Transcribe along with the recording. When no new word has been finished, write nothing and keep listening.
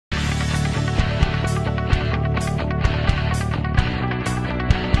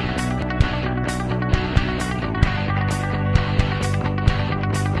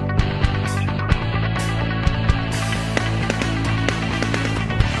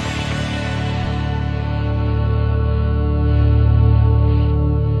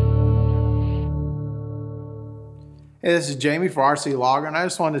Hey, this is Jamie for RC Logger, and I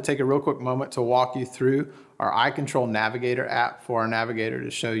just wanted to take a real quick moment to walk you through our EyeControl Navigator app for our Navigator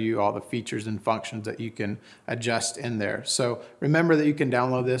to show you all the features and functions that you can adjust in there. So remember that you can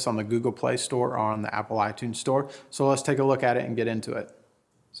download this on the Google Play Store or on the Apple iTunes Store. So let's take a look at it and get into it.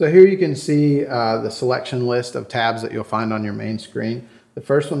 So here you can see the selection list of tabs that you'll find on your main screen. The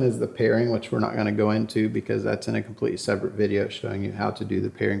first one is the pairing, which we're not going to go into because that's in a completely separate video showing you how to do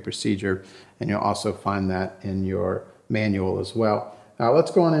the pairing procedure, and you'll also find that in your manual as well. Now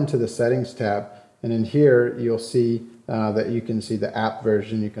let's go on into the settings tab, and in here you'll see that you can see the app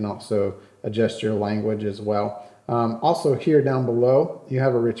version. You can also adjust your language as well. Also here down below you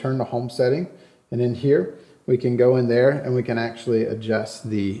have a return to home setting, and in here we can go in there and we can actually adjust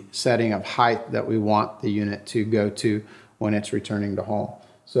the setting of height that we want the unit to go to when it's returning to home.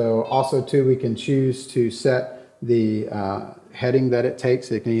 So also too, we can choose to set the heading that it takes.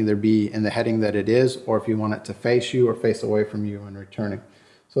 It can either be in the heading that it is, or if you want it to face you or face away from you when returning.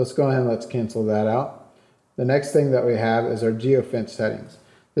 So let's go ahead and let's cancel that out. The next thing that we have is our geofence settings.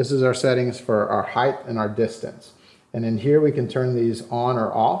 This is our settings for our height and our distance. And in here we can turn these on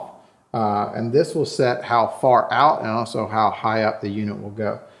or off. And this will set how far out and also how high up the unit will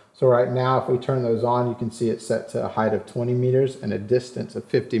go. So right now, if we turn those on, you can see it's set to a height of 20 meters and a distance of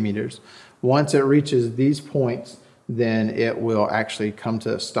 50 meters. Once it reaches these points, then it will actually come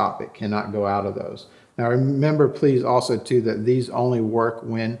to a stop. It cannot go out of those. Now remember, please also too, that these only work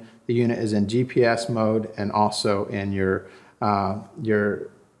when the unit is in GPS mode and also in your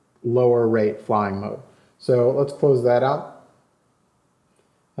lower rate flying mode. So let's close that out.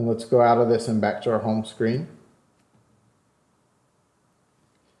 And let's go out of this and back to our home screen.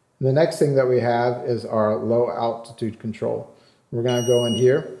 The next thing that we have is our low altitude control. We're going to go in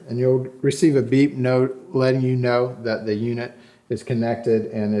here and you'll receive a beep note letting you know that the unit is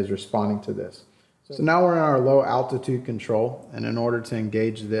connected and is responding to this. So now we're in our low altitude control, and in order to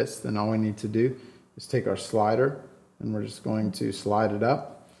engage this, then all we need to do is take our slider and we're just going to slide it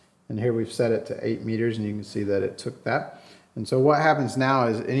up. And here we've set it to 8 meters, and you can see that it took that. And so what happens now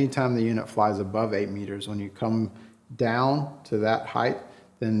is anytime the unit flies above 8 meters, when you come down to that height,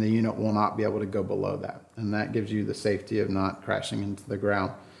 then the unit will not be able to go below that. And that gives you the safety of not crashing into the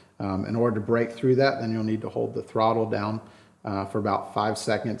ground. In order to break through that, then you'll need to hold the throttle down for about 5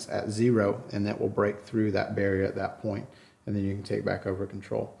 seconds at 0, and that will break through that barrier at that point, and then you can take back over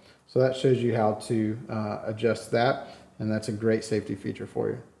control. So that shows you how to adjust that, and that's a great safety feature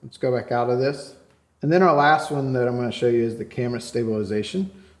for you. Let's go back out of this. And then our last one that I'm going to show you is the camera stabilization.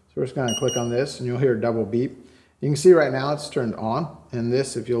 So we're just going to click on this, and you'll hear a double beep. You can see right now it's turned on, and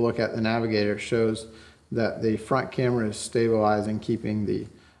this, if you'll look at the Navigator, shows that the front camera is stabilizing, keeping the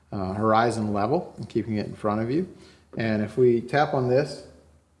horizon level and keeping it in front of you. And if we tap on this,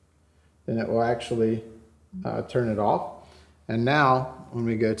 then it will actually turn it off. And now when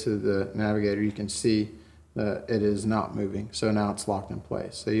we go to the Navigator, you can see that it is not moving. So now it's locked in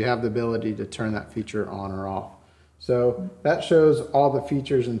place. So you have the ability to turn that feature on or off. So that shows all the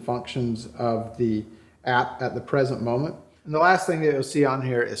features and functions of the app at the present moment. And the last thing that you'll see on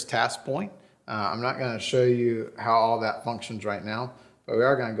here is task point. I'm not going to show you how all that functions right now, but we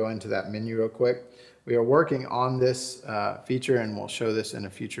are going to go into that menu real quick. We are working on this feature, and we'll show this in a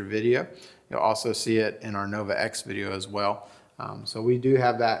future video. You'll also see it in our Nova X video as well. So we do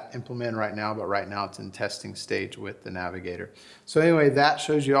have that implemented right now, but right now it's in testing stage with the Navigator. So anyway, that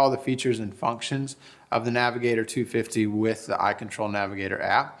shows you all the features and functions of the Navigator 250 with the EyeControl Navigator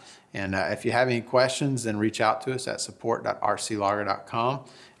app. And if you have any questions, then reach out to us at support.rclogger.com,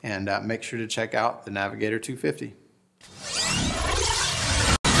 and make sure to check out the Navigator 250.